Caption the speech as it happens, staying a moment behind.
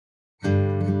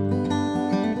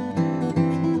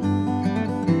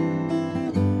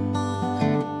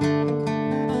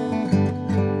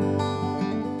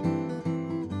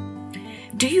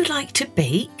like to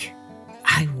bake?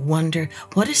 I wonder,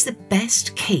 what is the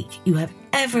best cake you have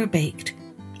ever baked,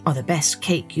 or the best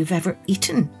cake you've ever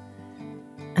eaten?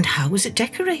 And how was it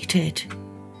decorated?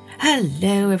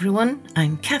 Hello everyone,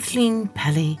 I'm Kathleen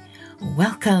Pelly.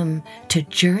 Welcome to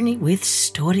Journey with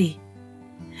Story.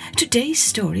 Today's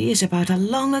story is about a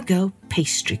long ago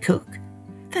pastry cook,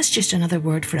 that's just another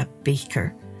word for a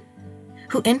baker,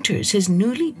 who enters his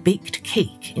newly baked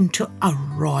cake into a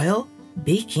royal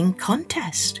baking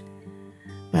contest.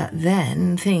 But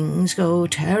then things go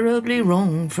terribly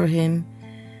wrong for him,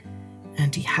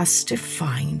 and he has to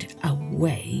find a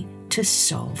way to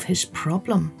solve his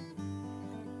problem.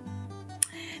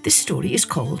 This story is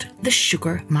called The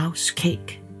Sugar Mouse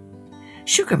Cake.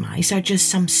 Sugar mice are just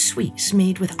some sweets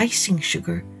made with icing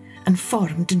sugar and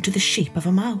formed into the shape of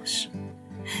a mouse.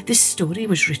 This story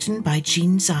was written by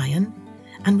Jean Zion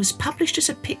and was published as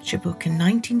a picture book in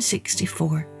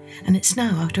 1964, and it's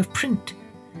now out of print.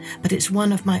 But it's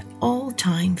one of my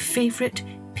all-time favourite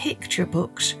picture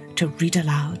books to read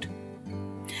aloud.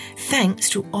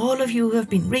 Thanks to all of you who have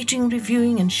been rating,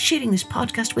 reviewing and sharing this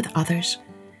podcast with others.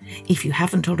 If you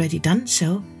haven't already done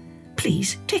so,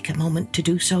 please take a moment to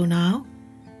do so now.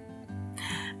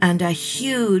 And a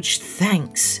huge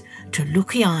thanks to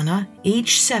Luciana,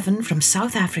 age 7 from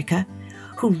South Africa,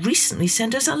 who recently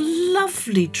sent us a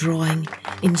lovely drawing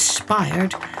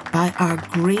inspired by our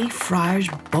Greyfriars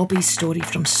Bobby story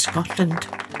from Scotland.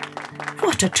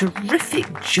 What a terrific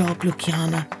job,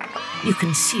 Luciana. You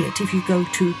can see it if you go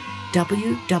to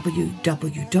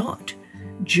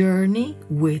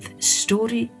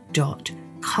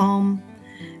www.journeywithstory.com.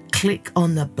 Click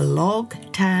on the blog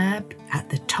tab at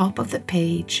the top of the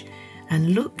page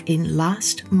and look in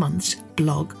last month's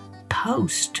blog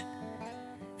post.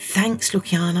 Thanks,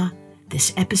 Luciana.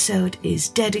 This episode is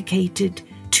dedicated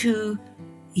to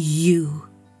you.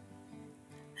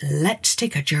 Let's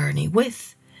take a journey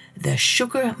with The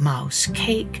Sugar Mouse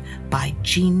Cake by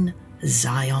Jean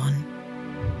Zion.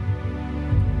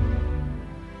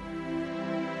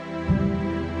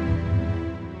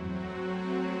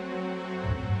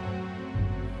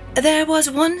 There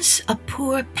was once a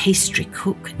poor pastry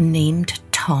cook named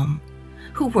Tom,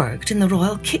 who worked in the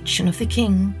royal kitchen of the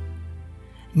king.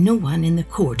 No one in the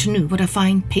court knew what a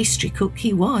fine pastry cook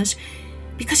he was,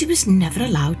 because he was never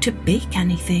allowed to bake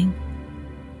anything.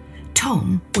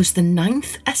 Tom was the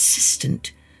 9th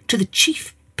assistant to the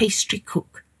chief pastry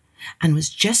cook, and was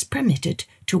just permitted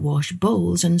to wash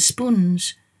bowls and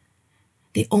spoons.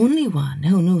 The only one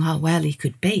who knew how well he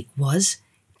could bake was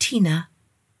Tina.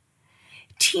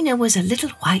 Tina was a little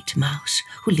white mouse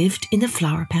who lived in the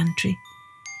flower pantry.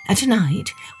 At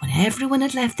night, when everyone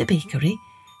had left the bakery,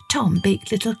 Tom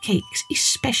baked little cakes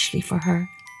especially for her.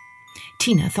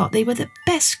 Tina thought they were the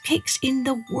best cakes in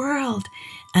the world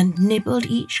and nibbled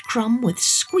each crumb with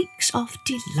squeaks of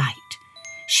delight.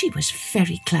 She was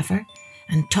very clever,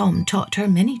 and Tom taught her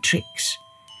many tricks.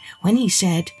 When he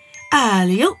said,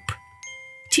 "Alley-oop,"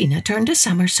 Tina turned a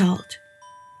somersault.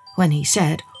 When he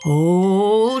said,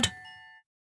 "Hold,"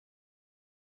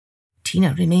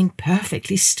 Tina remained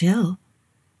perfectly still.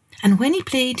 And when he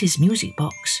played his music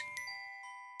box,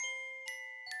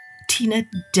 Tina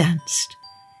danced.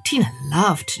 Tina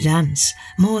loved to dance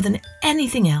more than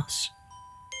anything else.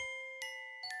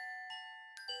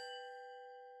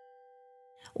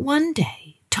 One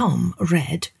day, Tom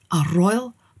read a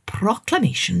royal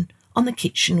proclamation on the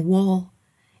kitchen wall.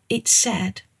 It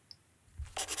said,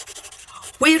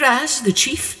 "Whereas the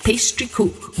chief pastry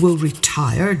cook will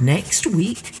retire next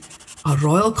week, a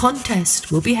royal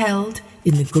contest will be held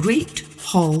in the Great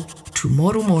Hall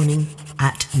tomorrow morning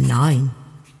at 9.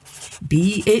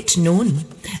 Be it known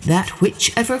that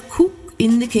whichever cook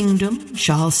in the kingdom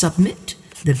shall submit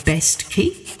the best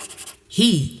cake,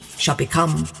 he shall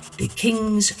become the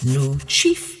king's new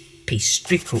chief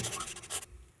pastry cook."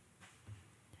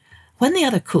 When the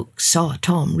other cooks saw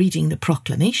Tom reading the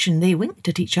proclamation, they winked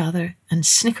at each other and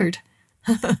snickered.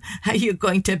 "Are you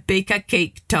going to bake a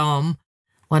cake, Tom?"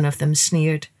 One of them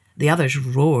sneered. The others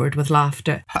roared with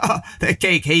laughter. "The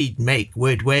cake he'd make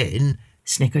would win,"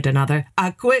 snickered another.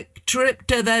 "A quick trip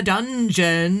to the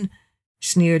dungeon,"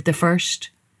 sneered the first.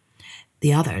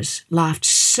 The others laughed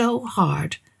so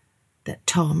hard that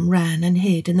Tom ran and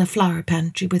hid in the flower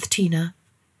pantry with Tina.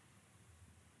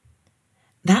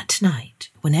 That night,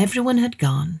 when everyone had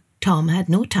gone, Tom had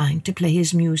no time to play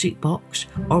his music box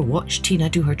or watch Tina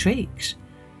do her tricks.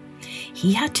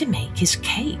 He had to make his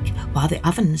cake while the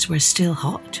ovens were still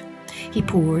hot. He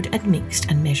poured and mixed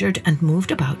and measured and moved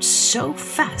about so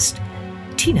fast,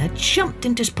 Tina jumped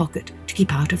into his pocket to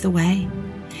keep out of the way.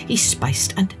 He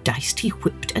spiced and diced, he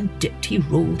whipped and dipped, he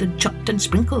rolled and chopped and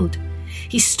sprinkled.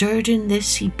 He stirred in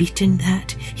this, he beat in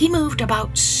that. He moved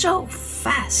about so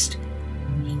fast.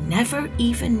 He never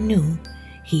even knew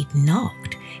he'd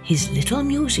knocked his little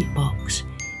music box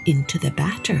into the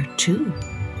batter too.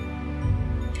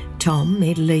 Tom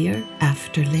made layer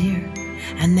after layer,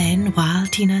 and then while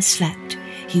Tina slept,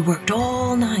 he worked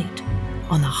all night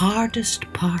on the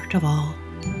hardest part of all,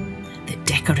 the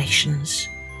decorations.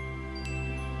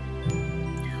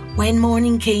 When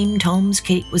morning came, Tom's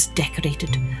cake was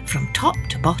decorated from top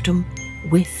to bottom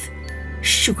with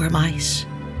sugar mice.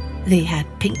 They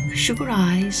had pink sugar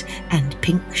eyes and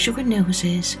pink sugar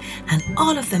noses, and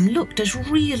all of them looked as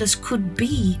real as could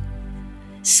be.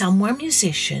 Some were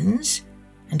musicians,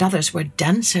 and others were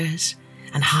dancers,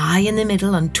 and high in the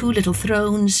middle on two little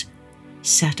thrones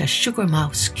sat a sugar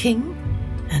mouse king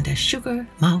and a sugar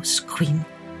mouse queen.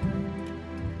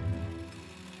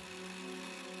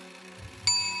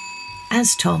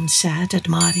 As Tom sat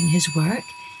admiring his work,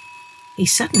 he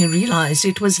suddenly realized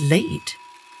it was late.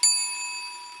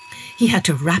 He had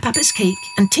to wrap up his cake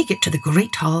and take it to the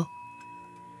Great Hall.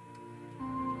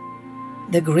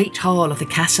 The Great Hall of the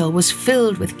castle was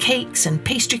filled with cakes and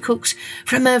pastry cooks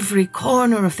from every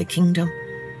corner of the kingdom.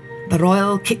 The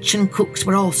royal kitchen cooks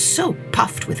were all so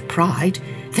puffed with pride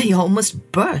they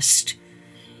almost burst.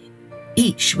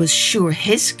 Each was sure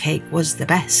his cake was the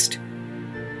best.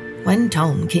 When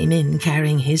Tom came in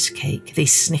carrying his cake, they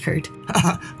snickered.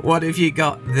 What have you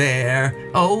got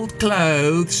there? Old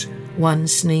clothes? One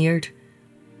sneered.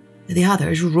 The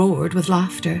others roared with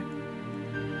laughter.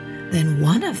 Then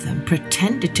one of them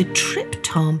pretended to trip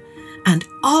Tom and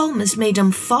almost made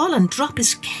him fall and drop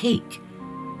his cake.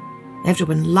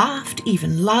 Everyone laughed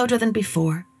even louder than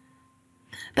before.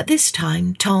 But this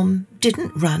time Tom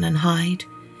didn't run and hide.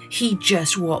 He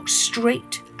just walked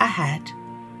straight ahead.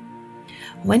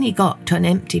 When he got to an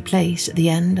empty place at the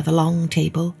end of a long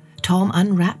table, Tom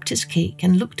unwrapped his cake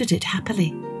and looked at it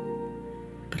happily.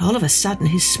 But all of a sudden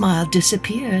his smile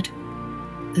disappeared.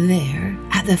 There,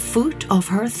 at the foot of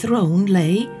her throne,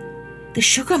 lay the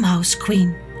Sugar Mouse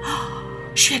Queen.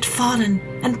 She had fallen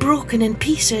and broken in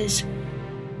pieces.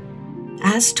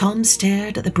 As Tom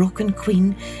stared at the broken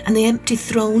queen and the empty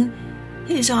throne,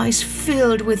 his eyes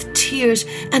filled with tears,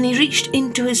 and he reached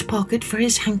into his pocket for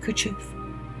his handkerchief.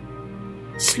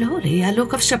 Slowly, a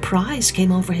look of surprise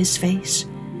came over his face.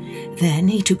 Then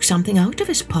he took something out of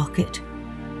his pocket.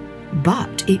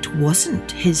 But it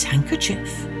wasn't his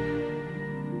handkerchief.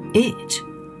 It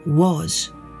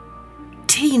was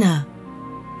Tina.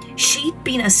 She'd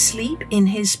been asleep in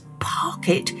his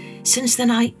pocket since the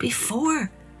night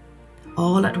before.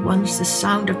 All at once the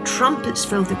sound of trumpets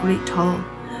filled the great hall.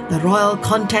 The royal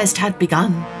contest had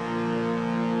begun.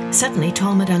 Suddenly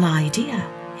Tom had an idea.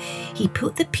 He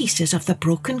put the pieces of the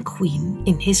broken queen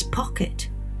in his pocket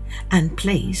and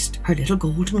placed her little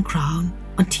golden crown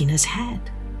on Tina's head.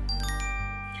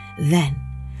 Then,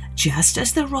 just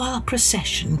as the royal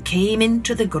procession came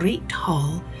into the great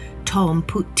hall, Tom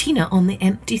put Tina on the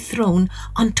empty throne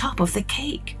on top of the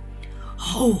cake.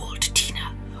 "Hold,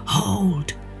 Tina,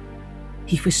 hold,"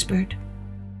 he whispered.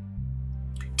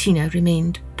 Tina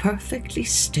remained perfectly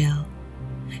still.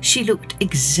 She looked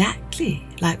exactly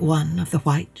like one of the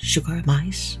white sugar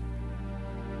mice.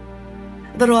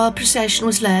 The royal procession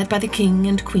was led by the king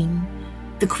and queen.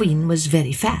 The queen was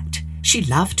very fat. She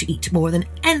loved to eat more than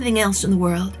anything else in the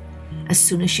world. As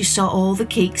soon as she saw all the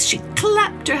cakes, she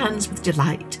clapped her hands with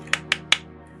delight.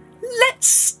 "Let's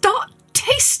start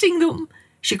tasting them,"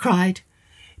 she cried.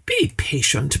 Be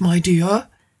patient, my dear,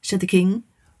 said the king.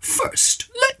 First,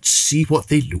 let's see what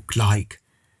they look like.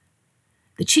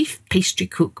 The chief pastry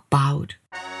cook bowed.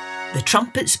 The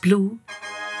trumpets blew,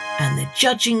 and the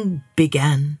judging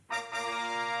began.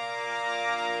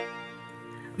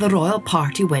 The royal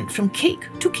party went from cake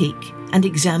to cake and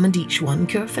examined each one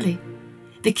carefully.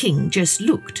 The king just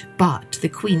looked, but the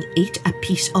queen ate a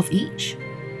piece of each.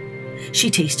 She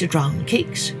tasted round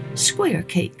cakes, square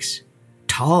cakes,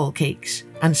 tall cakes,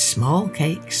 and small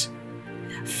cakes.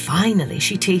 Finally,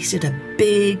 she tasted a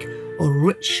big,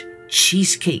 rich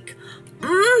cheesecake.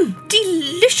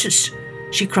 Delicious,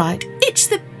 she cried. It's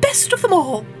the best of them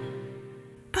all.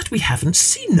 But we haven't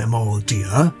seen them all,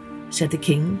 dear, said the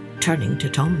king, turning to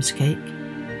Tom's cake.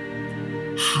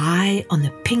 High on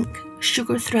the pink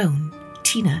sugar throne,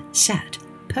 Tina sat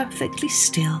perfectly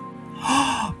still.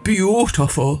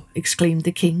 Beautiful, exclaimed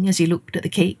the king as he looked at the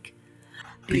cake.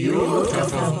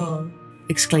 Beautiful,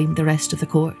 exclaimed the rest of the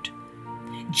court.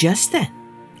 Just then,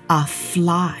 a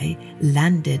fly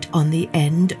landed on the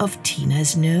end of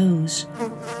Tina's nose.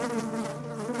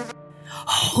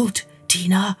 Hold,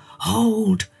 Tina,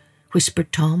 hold,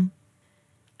 whispered Tom.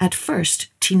 At first,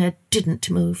 Tina didn't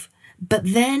move, but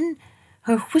then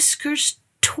Her whiskers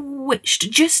twitched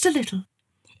just a little.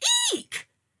 "Eek!"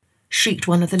 shrieked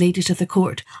one of the ladies of the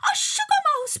court. "A sugar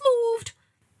mouse moved!"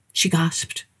 She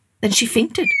gasped. Then she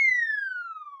fainted.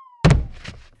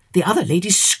 The other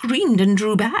ladies screamed and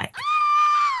drew back.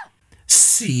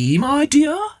 "See, my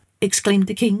dear," exclaimed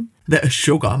the king. "the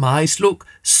sugar mice look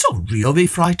so real they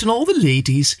frighten all the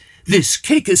ladies. This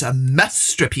cake is a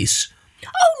masterpiece."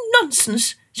 "Oh,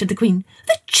 nonsense," said the queen.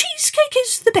 "The cheesecake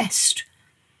is the best."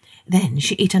 Then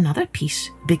she ate another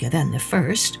piece, bigger than the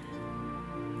first.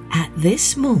 At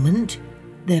this moment,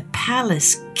 the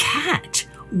palace cat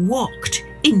walked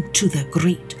into the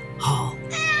great hall.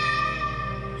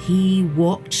 He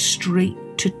walked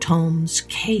straight to Tom's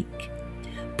cake,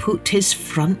 put his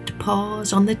front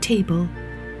paws on the table,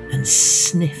 and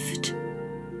sniffed.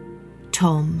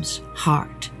 Tom's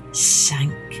heart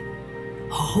sank.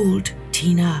 "Hold,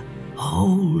 Tina,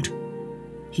 hold,"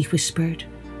 he whispered.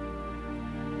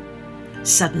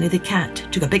 Suddenly the cat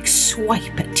took a big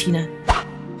swipe at Tina.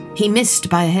 He missed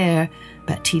by a hair,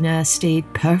 but Tina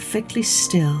stayed perfectly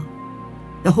still.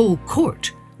 The whole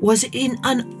court was in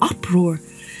an uproar.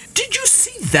 "Did you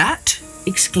see that?"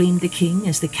 exclaimed the king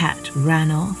as the cat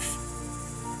ran off.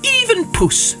 "Even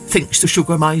Puss thinks the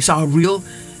sugar mice are real.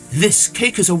 This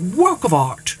cake is a work of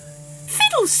art."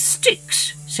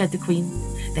 "Fiddlesticks," said the queen.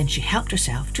 Then she helped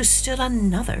herself to still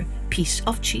another piece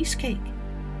of cheesecake.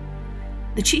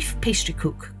 The chief pastry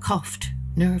cook coughed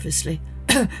nervously.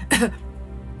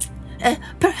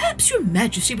 Perhaps your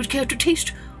majesty would care to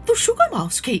taste the sugar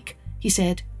mouse cake," he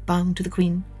said, bowing to the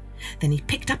queen. Then he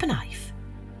picked up a knife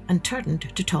and turned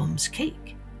to Tom's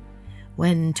cake.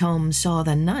 When Tom saw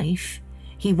the knife,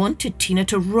 he wanted Tina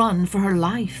to run for her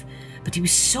life, but he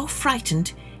was so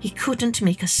frightened he couldn't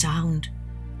make a sound.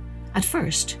 At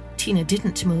first, Tina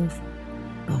didn't move,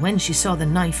 but when she saw the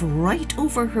knife right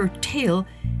over her tail,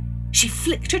 she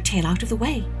flicked her tail out of the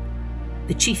way.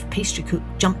 The chief pastry cook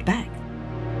jumped back.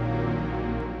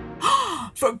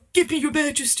 "Forgive me, your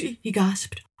majesty," he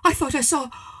gasped. "I thought I saw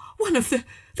one of the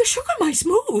sugar mice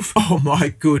move." "Oh, my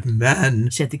good man,"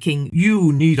 said the king,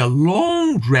 "you need a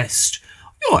long rest.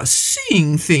 You're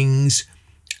seeing things.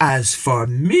 As for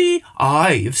me,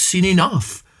 I've seen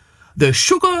enough. The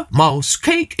sugar mouse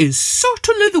cake is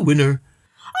certainly the winner."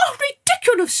 "Oh,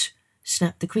 ridiculous,"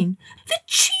 snapped the queen. "The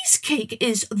cheesecake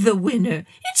is the winner.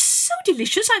 It's so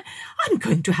delicious. I'm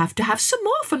going to have some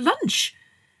more for lunch."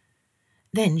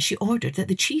 Then she ordered that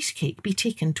the cheesecake be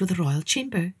taken to the royal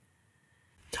chamber.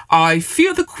 "I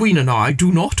fear the queen and I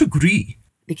do not agree,"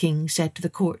 the king said to the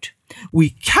court.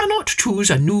 "We cannot choose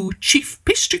a new chief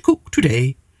pastry cook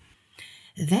today."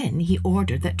 Then he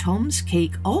ordered that Tom's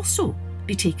cake also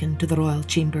be taken to the royal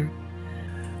chamber.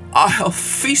 "I'll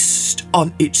feast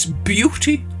on its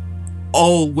beauty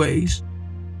always."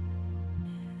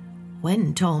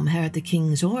 When Tom heard the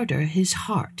king's order, his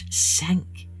heart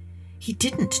sank. He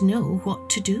didn't know what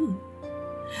to do.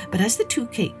 But as the two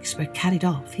cakes were carried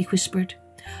off, he whispered,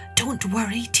 "Don't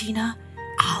worry, Tina.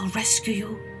 I'll rescue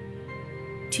you."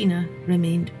 Tina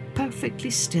remained perfectly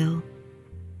still.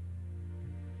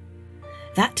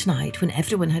 That night, when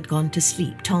everyone had gone to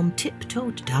sleep, Tom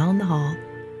tiptoed down the hall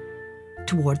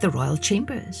toward the royal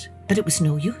chambers. But it was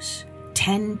no use.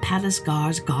 10 palace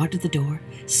guards guarded the door.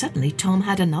 Suddenly, Tom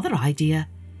had another idea.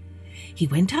 He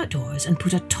went outdoors and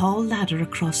put a tall ladder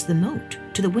across the moat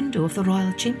to the window of the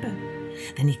royal chamber.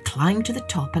 Then he climbed to the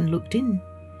top and looked in.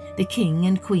 The king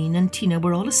and queen and Tina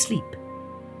were all asleep.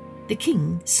 The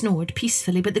king snored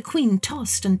peacefully, but the queen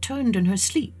tossed and turned in her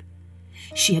sleep.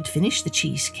 She had finished the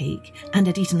cheesecake and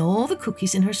had eaten all the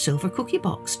cookies in her silver cookie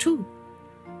box too.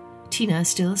 Tina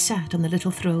still sat on the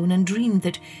little throne and dreamed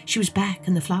that she was back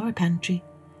in the flower pantry.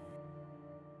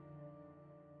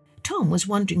 Tom was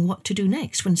wondering what to do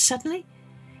next when suddenly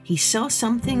he saw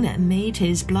something that made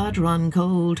his blood run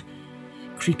cold.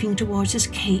 Creeping towards his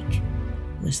cake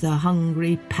was the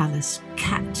hungry palace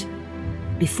cat.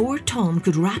 Before Tom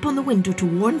could rap on the window to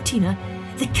warn Tina,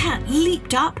 the cat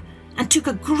leaped up and took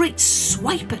a great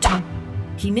swipe at her.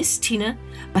 He missed Tina,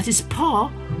 but his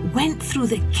paw went through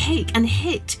the cake and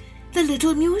hit the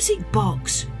little music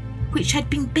box, which had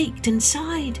been baked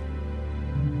inside.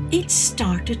 It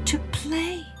started to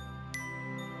play.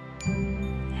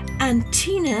 And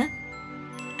Tina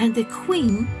and the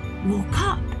queen woke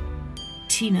up.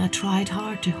 Tina tried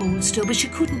hard to hold still, but she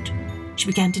couldn't. She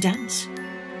began to dance.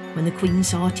 When the queen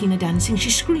saw Tina dancing, she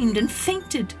screamed and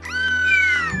fainted.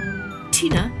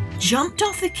 Tina jumped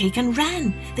off the cake and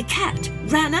ran. The cat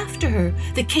ran after her.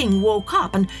 The king woke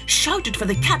up and shouted for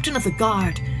the captain of the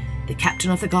guard. The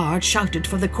captain of the guard shouted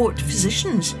for the court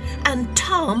physicians, and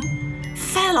Tom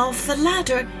fell off the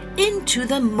ladder into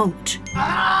the moat.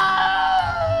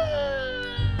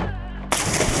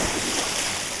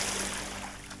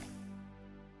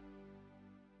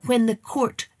 When the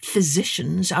court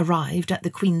physicians arrived at the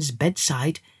Queen's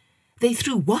bedside, they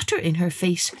threw water in her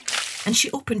face, and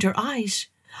she opened her eyes.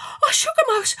 "A sugar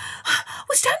mouse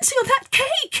was dancing on that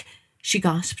cake," she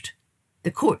gasped.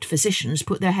 The court physicians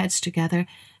put their heads together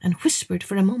and whispered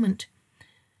for a moment.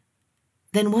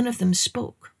 Then one of them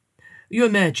spoke. "Your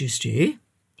Majesty,"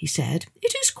 he said,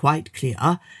 "it is quite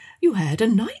clear you had a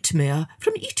nightmare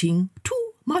from eating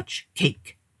too much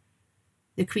cake."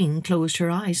 The Queen closed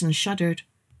her eyes and shuddered.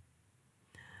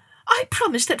 "I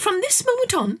promise that from this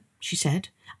moment on," she said,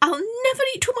 "I'll never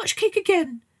eat too much cake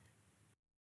again."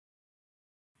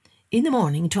 In the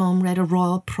morning, Tom read a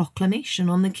royal proclamation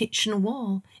on the kitchen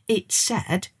wall. It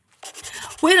said,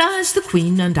 "Whereas the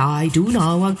Queen and I do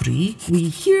now agree, we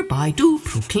hereby do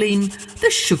proclaim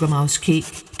the Sugar Mouse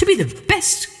cake to be the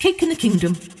best cake in the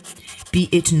kingdom. Be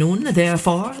it known,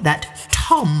 therefore, that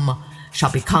Tom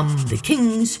shall become the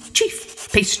King's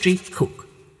chief pastry cook.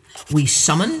 We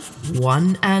summon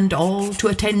one and all to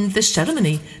attend the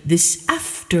ceremony this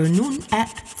afternoon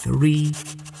at 3.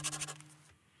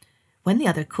 When the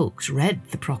other cooks read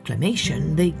the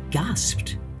proclamation, they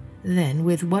gasped. Then,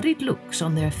 with worried looks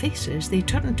on their faces, they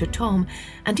turned to Tom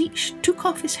and each took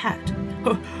off his hat.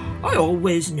 "I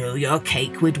always knew your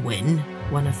cake would win,"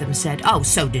 one of them said. "Oh,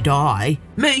 so did I."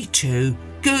 "Me too.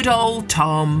 Good old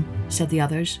Tom," said the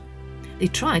others. They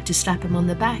tried to slap him on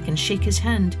the back and shake his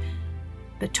hand,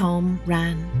 but Tom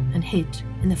ran and hid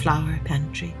in the flower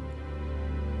pantry.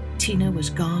 Tina was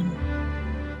gone,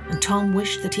 and Tom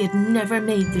wished that he had never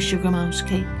made the Sugar Mouse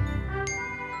cake.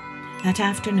 That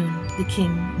afternoon, the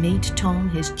King made Tom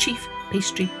his chief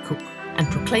pastry cook and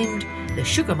proclaimed the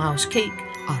Sugar Mouse cake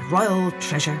a royal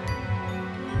treasure.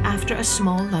 After a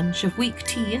small lunch of weak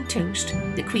tea and toast,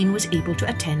 the Queen was able to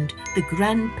attend the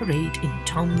grand parade in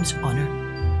Tom's honour.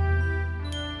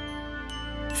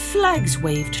 Flags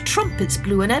waved, trumpets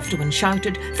blew, and everyone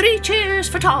shouted, "3 cheers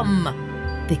for Tom!"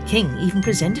 The King even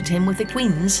presented him with the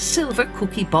Queen's silver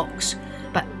cookie box,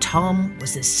 but Tom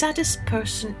was the saddest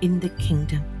person in the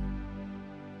kingdom.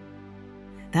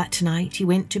 That night he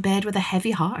went to bed with a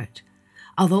heavy heart.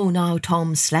 Although now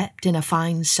Tom slept in a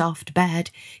fine soft bed,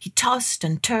 he tossed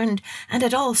and turned and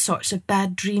had all sorts of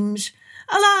bad dreams.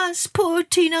 "Alas, poor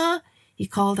Tina!" he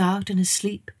called out in his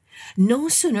sleep. No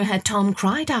sooner had Tom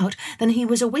cried out than he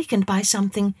was awakened by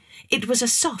something. It was a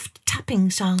soft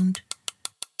tapping sound.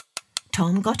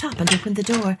 Tom got up and opened the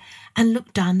door and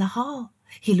looked down the hall.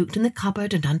 He looked in the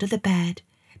cupboard and under the bed,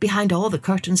 behind all the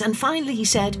curtains, and finally he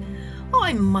said,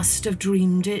 "I must have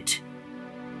dreamed it."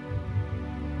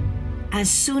 As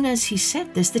soon as he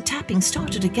said this, the tapping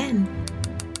started again.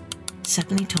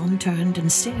 Suddenly Tom turned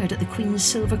and stared at the Queen's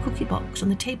silver cookie box on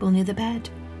the table near the bed.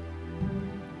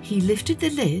 He lifted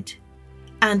the lid,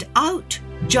 and out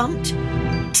jumped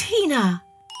Tina.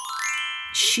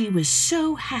 She was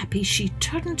so happy she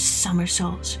turned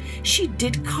somersaults, she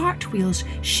did cartwheels,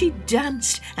 she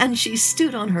danced, and she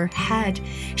stood on her head.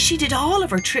 She did all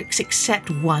of her tricks except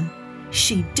one.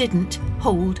 She didn't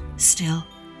hold still.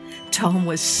 Tom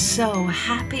was so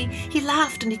happy. He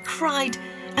laughed and he cried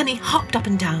and he hopped up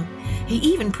and down. He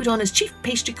even put on his chief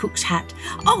pastry cook's hat.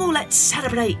 "Oh, let's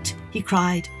celebrate," he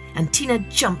cried, and Tina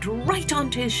jumped right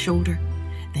onto his shoulder.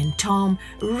 Then Tom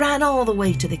ran all the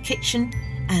way to the kitchen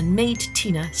and made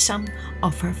Tina some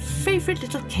of her favourite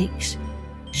little cakes.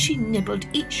 She nibbled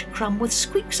each crumb with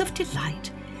squeaks of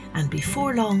delight, and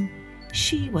before long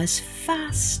she was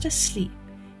fast asleep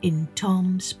in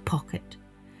Tom's pocket.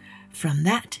 From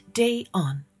that day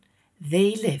on,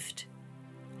 they lived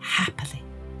happily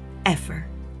ever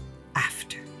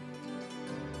after.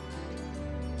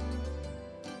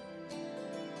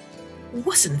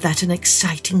 Wasn't that an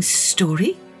exciting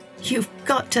story? You've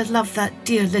got to love that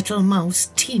dear little mouse,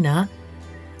 Tina.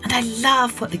 And I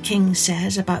love what the King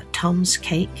says about Tom's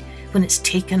cake when it's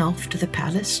taken off to the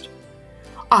palace.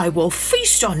 "I will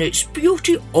feast on its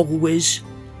beauty always."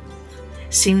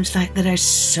 Seems like there are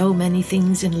so many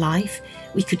things in life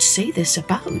we could say this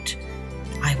about.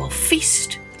 I will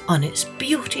feast on its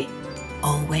beauty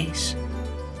always.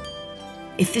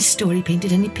 If this story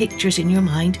painted any pictures in your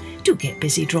mind, do get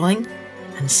busy drawing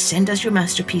and send us your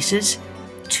masterpieces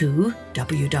to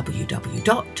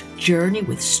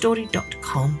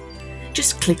www.journeywithstory.com.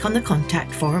 Just click on the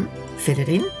contact form, fill it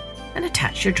in, and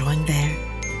attach your drawing there.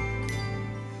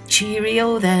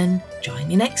 Cheerio then. Join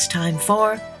me next time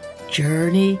for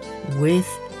Journey with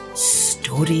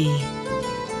Story.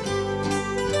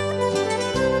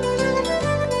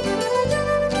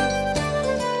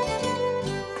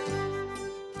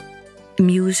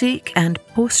 Music and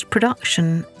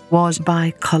post-production was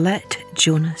by Colette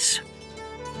Jonas.